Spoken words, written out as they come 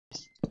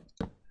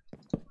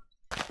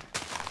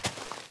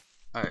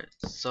Alright,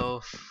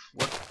 so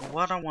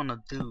what I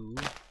wanna do?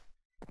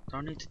 Do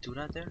I need to do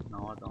that there?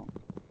 No, I don't.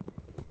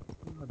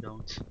 No, I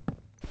don't.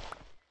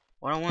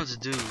 What I want to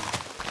do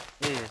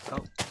is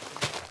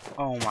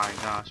oh my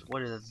gosh,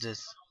 what is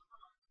this?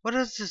 What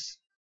is this?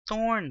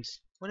 Thorns!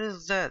 What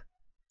is that?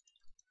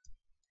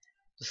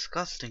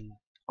 Disgusting.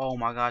 Oh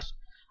my gosh.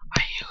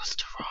 I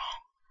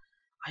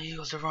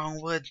used the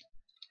wrong wood.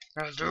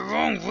 That's the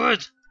wrong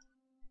wood!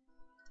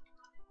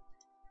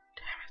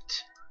 Damn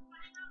it.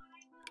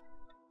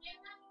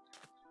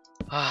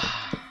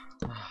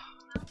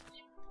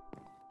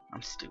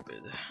 I'm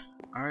stupid.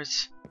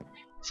 Alright.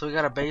 So we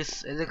got a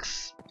base. It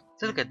looks,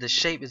 look at the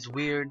shape is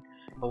weird.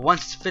 But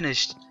once it's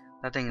finished,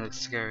 that thing looks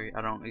scary.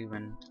 I don't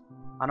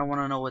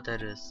wanna know what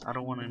that is. I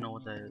don't wanna know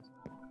what that is.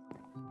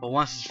 But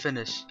once it's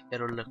finished,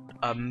 it'll look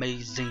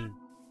amazing.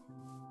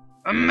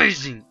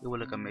 Amazing! It will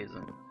look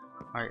amazing.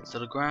 Alright, so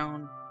the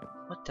ground.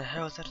 What the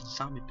hell is that? A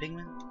zombie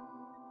pigman?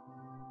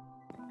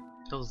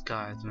 Those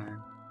guys,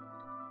 man.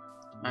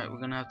 Alright, we're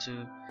gonna have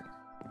to.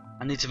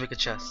 I need to make a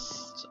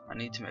chest.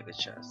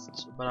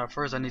 But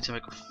first, I need to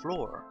make a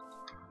floor.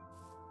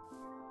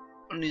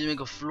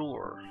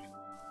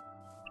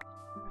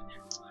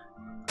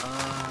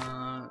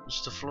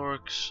 Just a floor.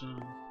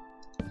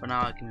 For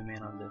now, I can be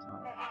made on this.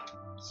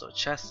 So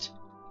chest.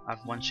 I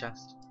have one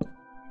chest.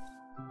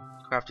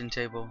 Crafting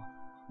table.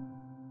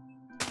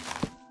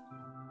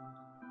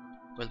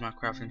 Where's my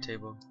crafting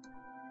table?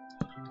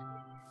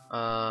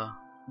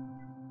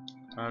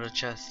 Another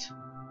chest.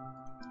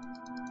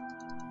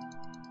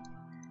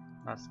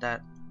 That's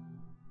that.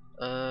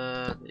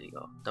 There you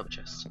go. Double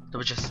chest.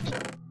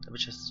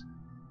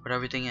 Put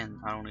everything in.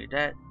 I don't need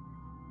that.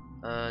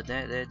 Not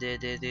that.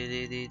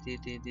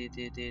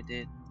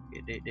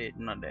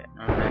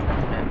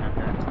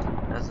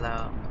 That's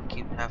loud.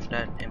 Keep half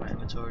that in my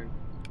inventory.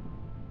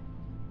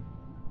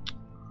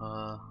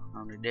 I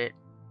don't need that.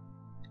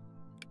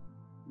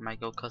 Might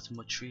go cut some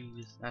more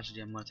trees.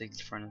 Actually, I'm gonna take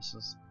these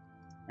furnaces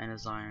and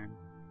this iron.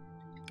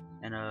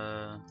 And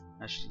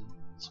actually,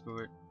 screw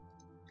it.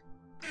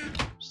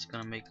 Just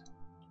gonna make.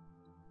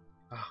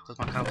 Where's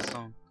my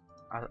cobblestone?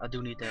 I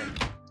do need that.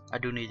 I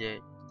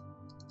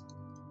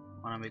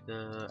wanna make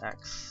a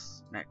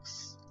axe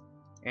next,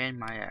 and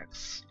my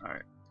axe. All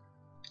right.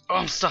 Oh,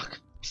 I'm stuck.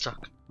 All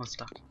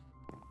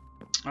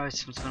right,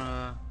 so I'm just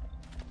gonna.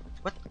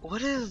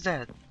 What is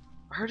that?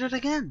 I heard it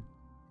again.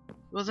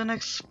 It was an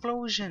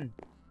explosion.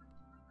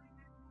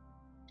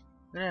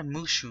 Look at that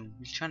mushroom.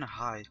 He's trying to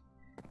hide.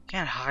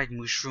 Can't hide,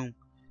 mushroom.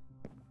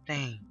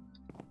 Dang.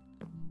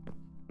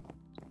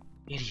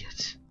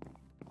 Idiot.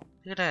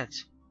 Look at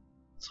that.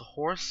 It's a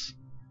horse.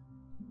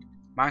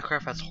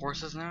 Minecraft has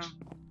horses now.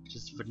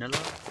 Just vanilla.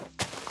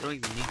 They don't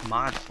even need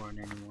mods for it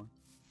anymore.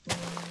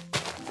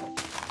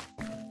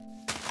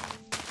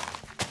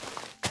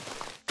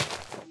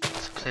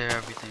 Let's clear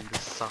everything.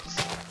 This sucks.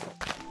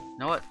 You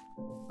know what?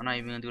 I'm not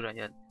even gonna do that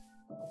yet.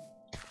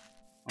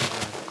 I'm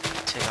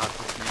gonna take out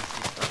this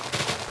nasty stuff.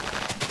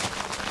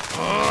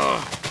 Oh!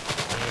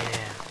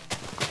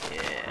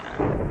 Yeah.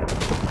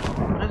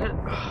 Look at.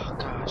 Oh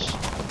gosh.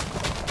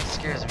 It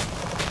scares me.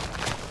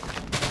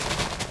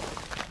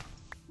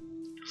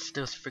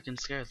 Still freaking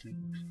scares me.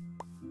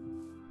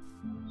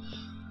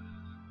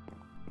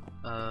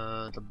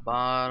 The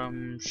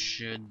bottom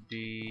should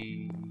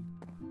be.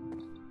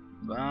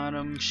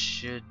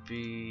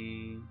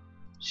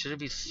 Should it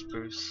be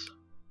spruce?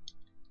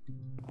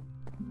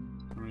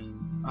 I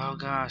mean, oh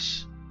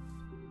gosh,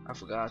 I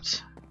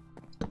forgot.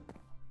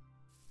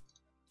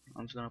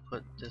 I'm just gonna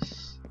put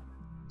this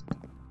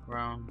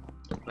around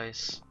the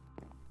place.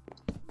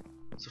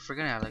 It's a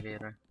freaking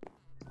alligator.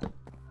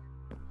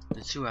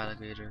 The two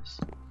alligators.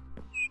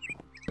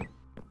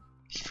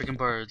 It's freaking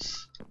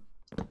birds.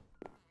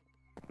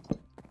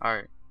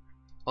 Alright.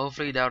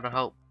 Hopefully that'll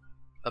help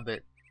a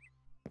bit.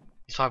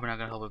 It's probably not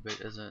gonna help a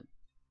bit, is it?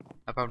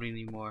 I probably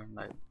need more,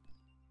 like.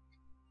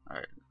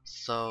 Alright.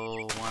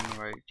 So one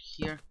right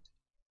here.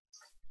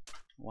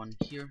 One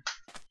here.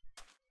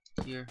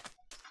 Here.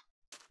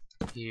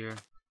 Here.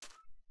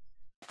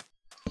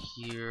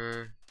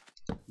 Here.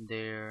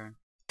 There.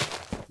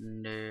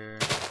 There.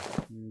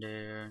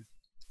 There.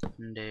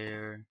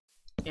 There.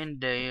 And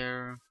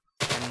there.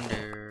 And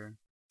there.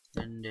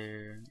 And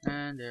there.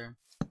 And there.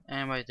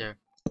 And right there.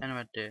 And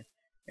right there.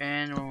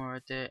 And one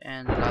right there.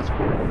 And the last one.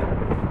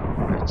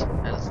 Right.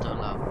 That is still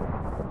loud.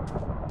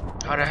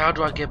 How the hell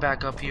do I get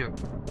back up here?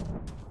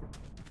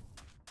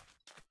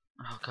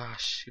 Oh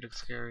gosh, he looks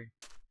scary.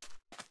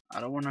 I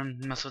don't want to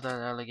mess with that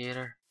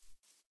alligator.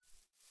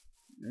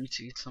 I need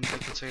to eat some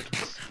baked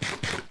potatoes.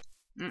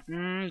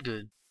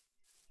 Good.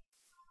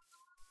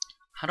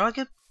 How do I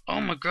get?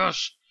 Oh my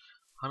gosh.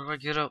 How do I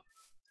get up?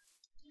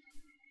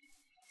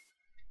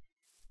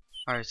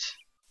 Alright.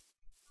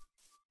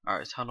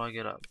 Alright, how do I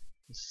get up?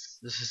 This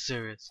is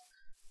serious.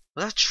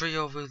 Was that tree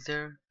over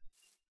there?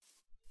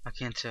 I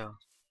can't tell.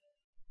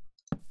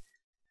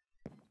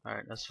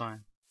 Alright, that's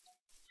fine.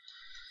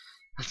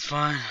 That's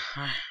fine.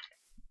 Alright.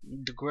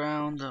 The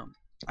ground.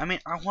 I mean,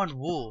 I want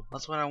wool.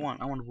 That's what I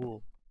want. I want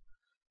wool.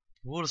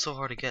 Wool is so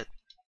hard to get.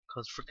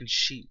 Cause freaking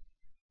sheep.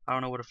 I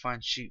don't know where to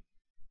find sheep.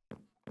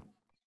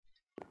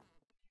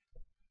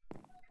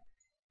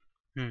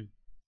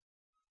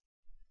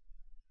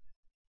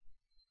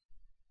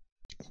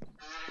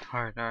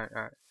 Alright.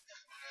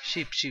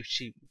 Sheep.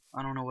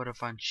 I don't know where to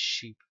find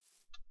sheep.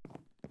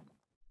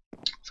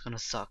 It's gonna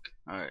suck.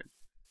 Alright.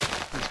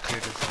 Let's clear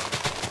this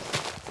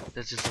out.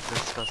 This is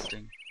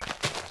disgusting.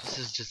 This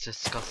is just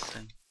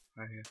disgusting.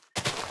 Right here.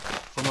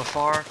 From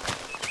afar,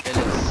 it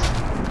looks...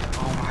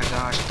 Oh my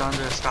gosh,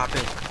 thunder, stop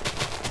it.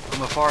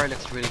 From afar, it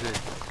looks really good.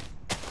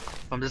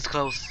 From this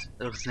close,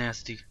 it looks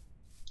nasty. It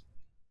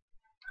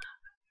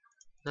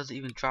doesn't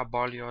even drop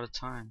barley all the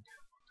time.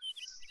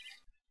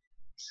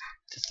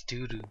 Just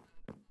doo-doo.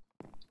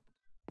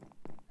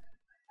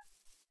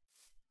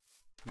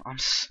 I'm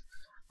just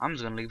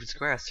gonna leave this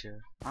grass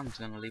here. I'm just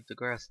gonna leave the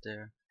grass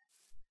there.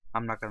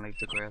 I'm not gonna leave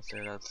the grass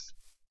there.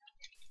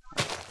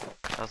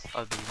 That's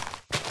ugly.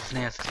 It's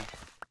nasty.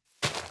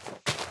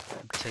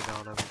 Take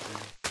out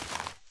everything.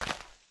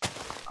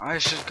 I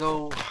should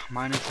go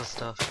mining for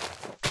stuff.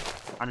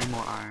 I need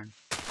more iron.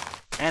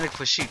 And look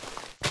for sheep.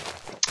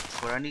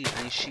 That's what I need.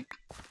 I need sheep.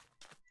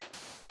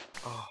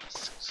 Oh,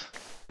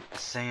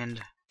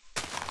 sand.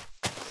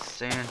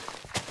 Sand.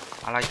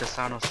 I like the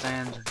sound of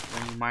sand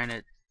when you mine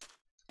it.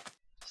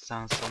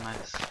 Sounds so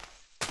nice.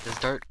 This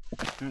dirt.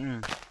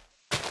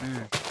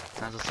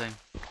 Sounds the same.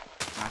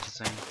 Not the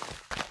same.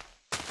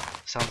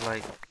 Sounds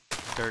like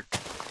dirt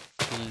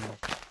being.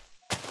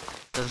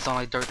 Doesn't sound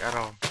like dirt at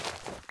all.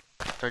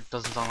 Dirt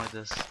doesn't sound like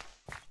this.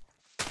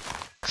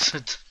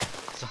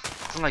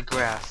 Sounds like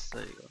grass.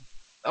 There you go.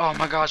 Oh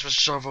my gosh, with a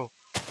shovel.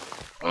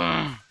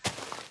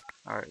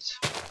 Alright.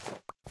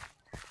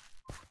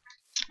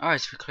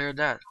 Alright, so we cleared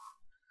that.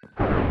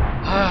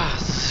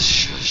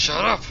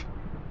 Shut up!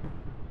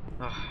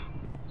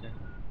 Okay.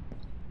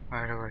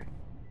 Alright.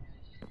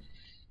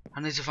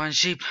 I need to find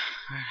sheep.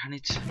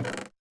 Alright, I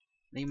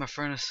need my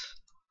furnace.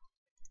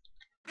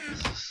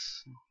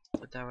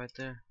 Put that right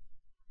there.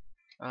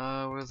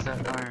 Where's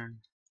that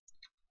iron?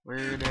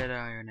 Where that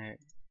iron at?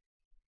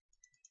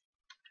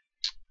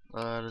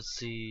 Let's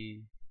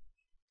see.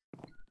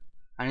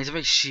 I need to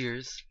make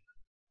shears.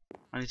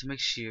 I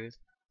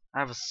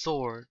have a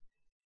sword,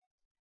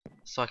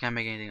 so I can't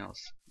make anything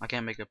else. I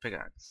can't make a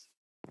pickaxe.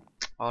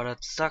 Oh,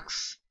 that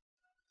sucks.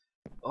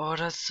 What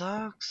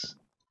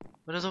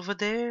is over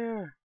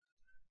there?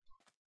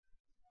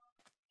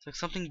 It's like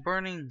something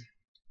burning.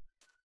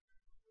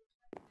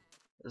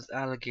 This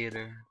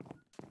alligator.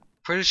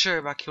 Pretty sure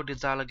if I kill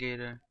this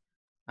alligator,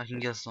 I can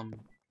get some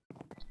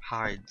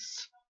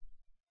hides.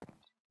 I'm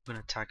gonna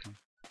attack him.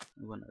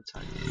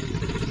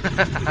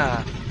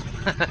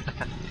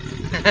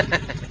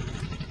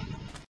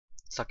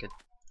 Suck it.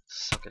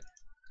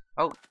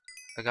 Oh,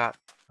 I got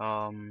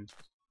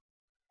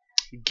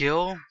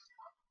gill,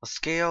 a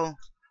scale,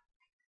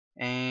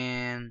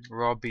 and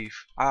raw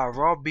beef.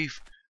 Raw beef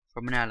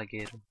from an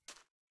alligator.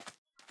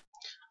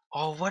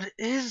 Oh, what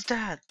is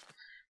that?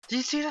 Do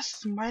you see that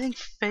smiling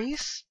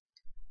face?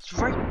 It's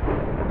right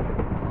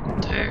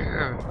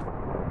there.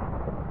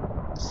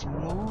 It's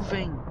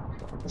moving.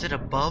 Is it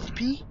above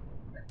me?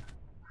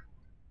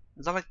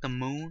 Is that like the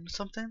moon or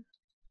something?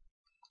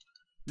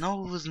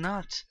 No, it was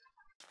not.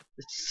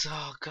 It's,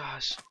 oh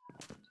gosh.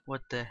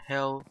 What the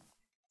hell?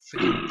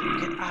 Freaking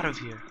get out of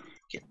here.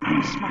 Get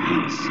out. This is my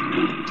house.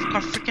 This is my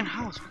freaking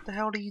house. What the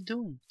hell are you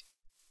doing?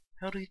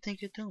 How do you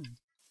think you're doing?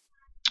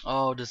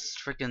 Oh, this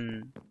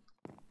freaking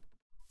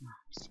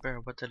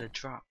sparrow. What did it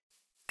drop?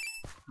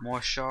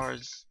 More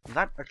shards. Is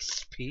that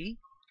XP?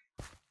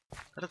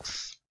 That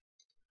looks.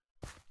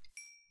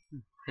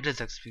 It is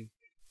XP.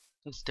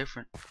 Looks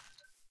different.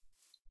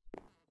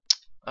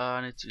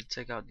 I need to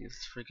take out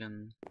this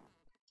freaking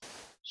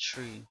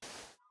tree.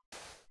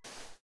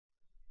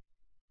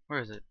 Where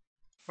is it?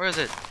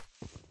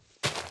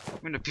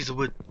 I'm in a piece of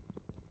wood.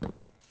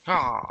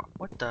 Ah,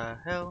 what the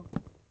hell?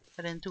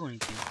 I didn't do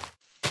anything.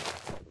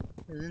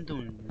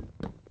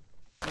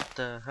 What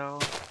the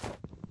hell?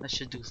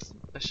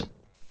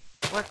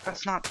 What?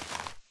 That's not.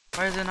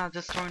 Why is it not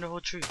destroying the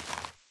whole tree?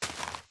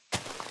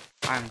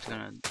 I'm just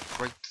gonna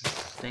break this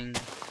thing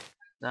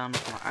down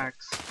with my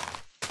axe.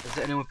 Is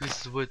there any more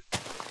pieces of wood?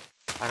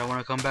 I don't want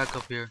to come back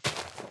up here.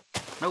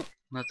 Nope,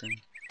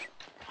 nothing.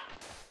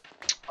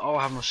 Oh,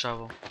 I have no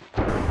shovel.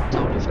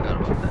 Totally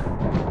forgot about that.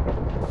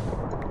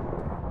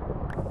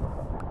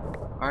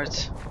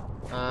 Alright.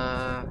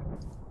 I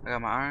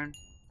got my iron.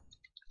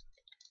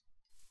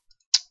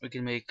 We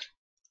can make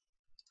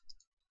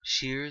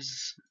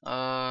shears.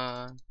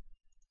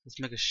 Let's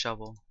make a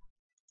shovel.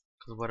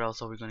 Cause what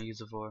else are we gonna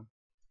use it for?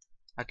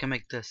 I can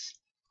make this.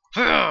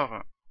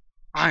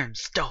 Iron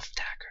stealth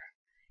dagger.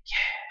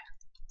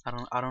 Yeah.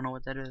 I don't know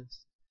what that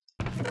is.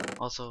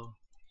 Also,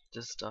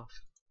 this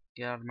stuff.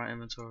 Get out of my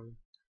inventory.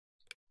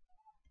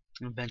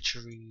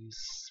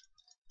 Inventories.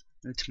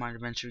 I need to my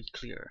inventory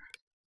clear.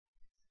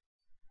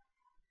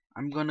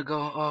 I'm gonna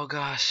go. Oh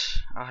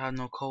gosh, I have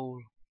no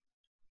coal.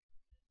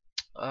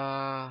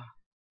 I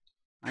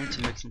need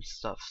to make some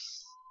stuff.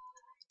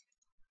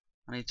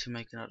 I need to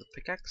make another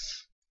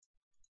pickaxe.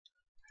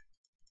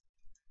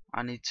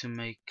 I need to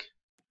make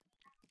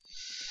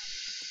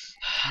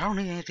I don't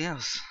need anything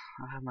else.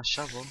 I have my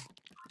shovel.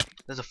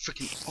 There's a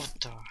freaking. What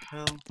the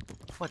hell?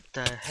 What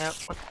the hell?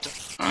 What the.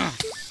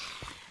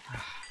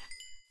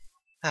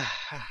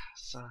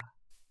 So,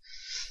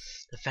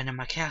 defending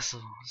my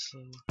castle. So,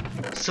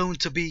 soon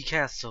to be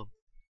castle.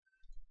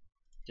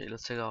 Okay,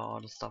 let's take out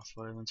all the stuff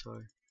for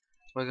inventory.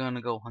 We're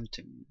gonna go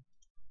hunting.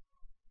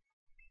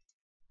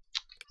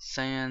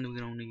 Sand we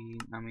don't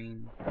need. I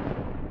mean,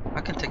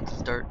 I can take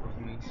this dirt with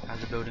me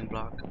as a building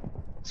block.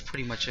 That's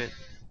pretty much it.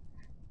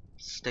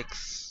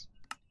 Sticks.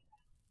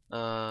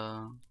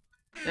 Yeah,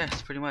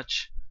 it's pretty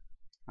much.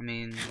 I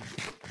mean,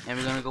 and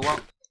we're gonna go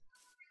out.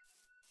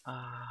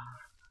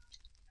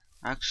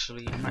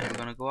 Actually, I'm not even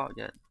gonna go out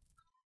yet.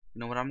 You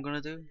know what I'm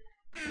gonna do?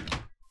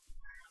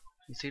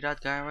 You see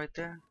that guy right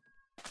there?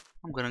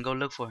 I'm gonna go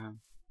look for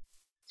him.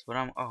 That's what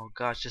I'm. Oh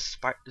gosh, this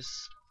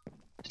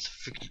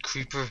freaking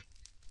creeper.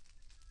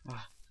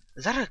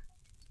 Is that a?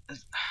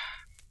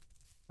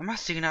 Am I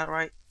seeing that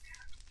right?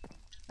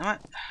 Am I?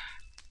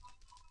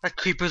 That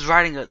creeper's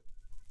riding a.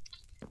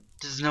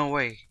 There's no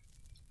way.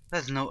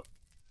 There's no.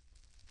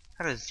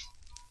 That is.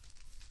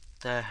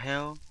 The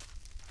hell?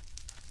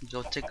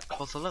 Go take a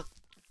closer look.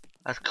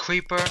 That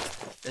creeper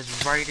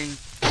is riding.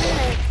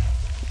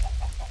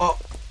 Oh.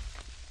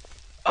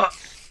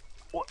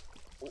 What?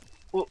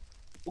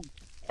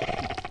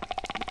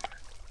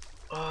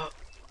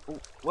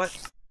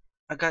 What?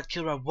 I got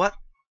killed by what?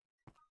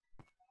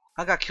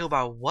 I got killed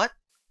by what?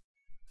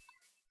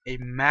 A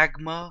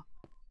magma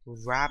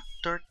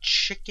raptor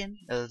chicken?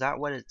 Is that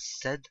what it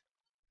said?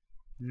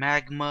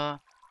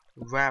 Magma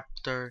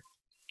raptor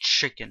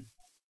chicken.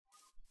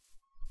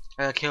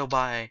 I got killed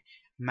by a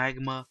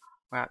magma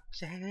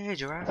raptor. Hey,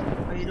 giraffe,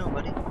 how you doing,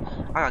 buddy?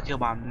 I got killed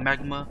by a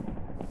magma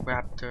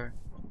raptor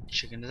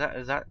chicken.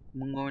 Is that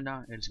moon going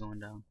down? It's going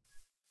down.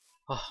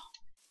 Oh,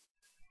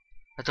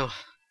 I thought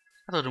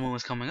the moon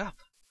was coming up.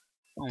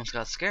 I almost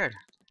got scared.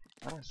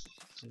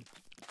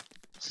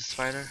 It's a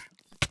spider.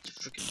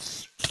 It's a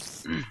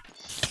freaking.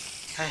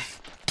 Hey.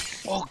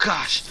 Oh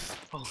gosh.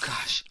 Oh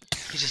gosh.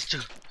 He just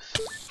threw.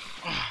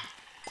 Oh.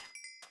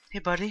 Hey,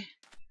 buddy.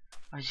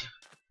 Are you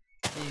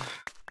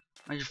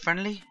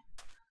friendly?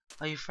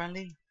 Are you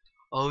friendly?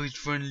 Oh, he's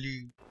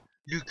friendly.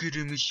 Look at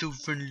him, he's so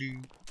friendly.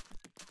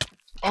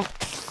 Oh.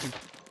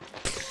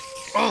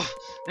 Oh.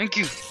 Thank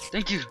you.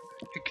 Thank you.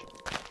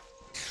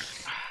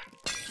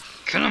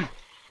 Kill him.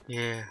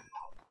 Yeah.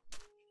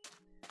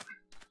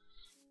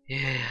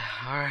 Yeah.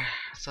 All right.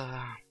 So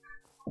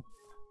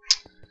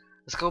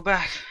let's go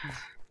back.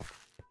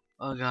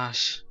 Oh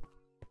gosh.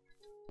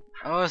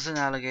 Oh, it's an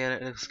alligator.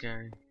 It looks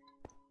scary.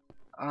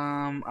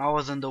 I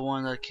wasn't the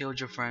one that killed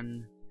your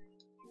friend.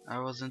 I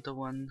wasn't the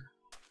one.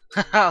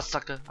 Haha,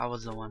 sucker. I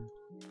was the one.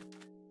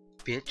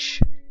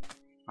 Bitch.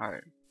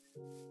 Alright.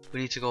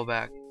 We need to go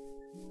back.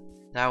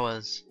 That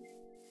was.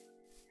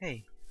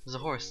 Hey, there's a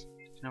horse.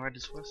 Can I ride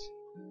this horse?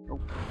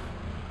 Nope.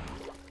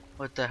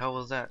 What the hell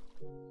was that?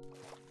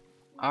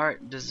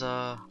 Alright, there's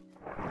a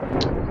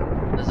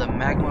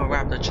magma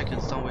raptor chicken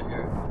somewhere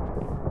here.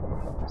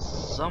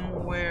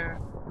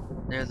 Somewhere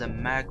there's a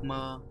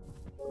magma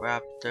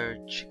raptor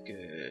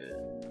chicken.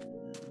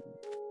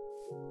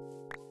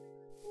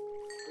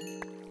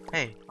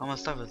 Hey, all my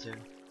stuff is here.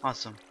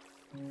 Awesome.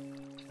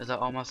 Is that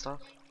all my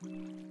stuff?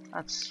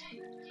 That's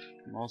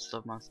most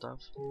of my stuff.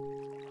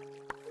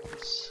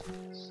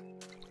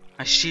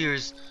 My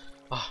shears.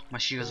 Oh, my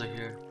shears are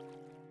here.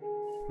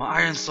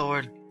 My iron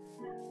sword.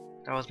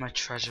 That was my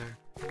treasure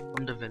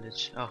from the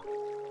village. Oh,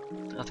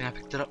 I think I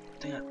picked it up.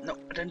 No,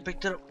 I didn't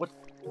pick it up. What?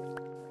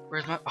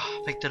 Where's my? Oh,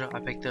 I picked it up. I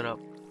picked it up.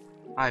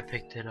 I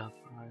picked it up.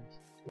 Right.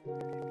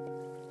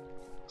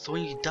 So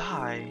when you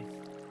die,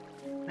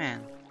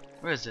 man,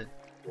 where is it?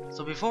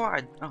 So before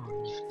I, oh,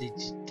 did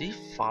you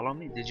follow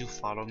me? Did you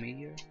follow me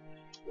here?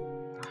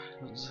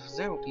 Is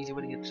there an easy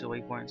way to get to the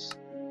waypoints?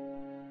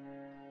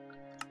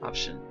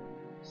 Options.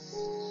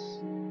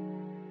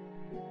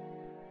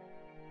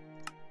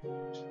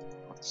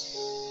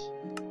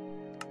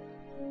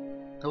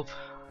 Nope.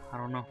 I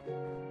don't know.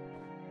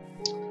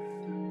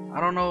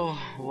 I don't know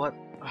what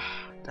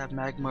that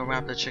magma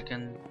raptor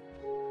chicken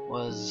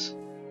was,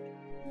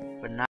 but now.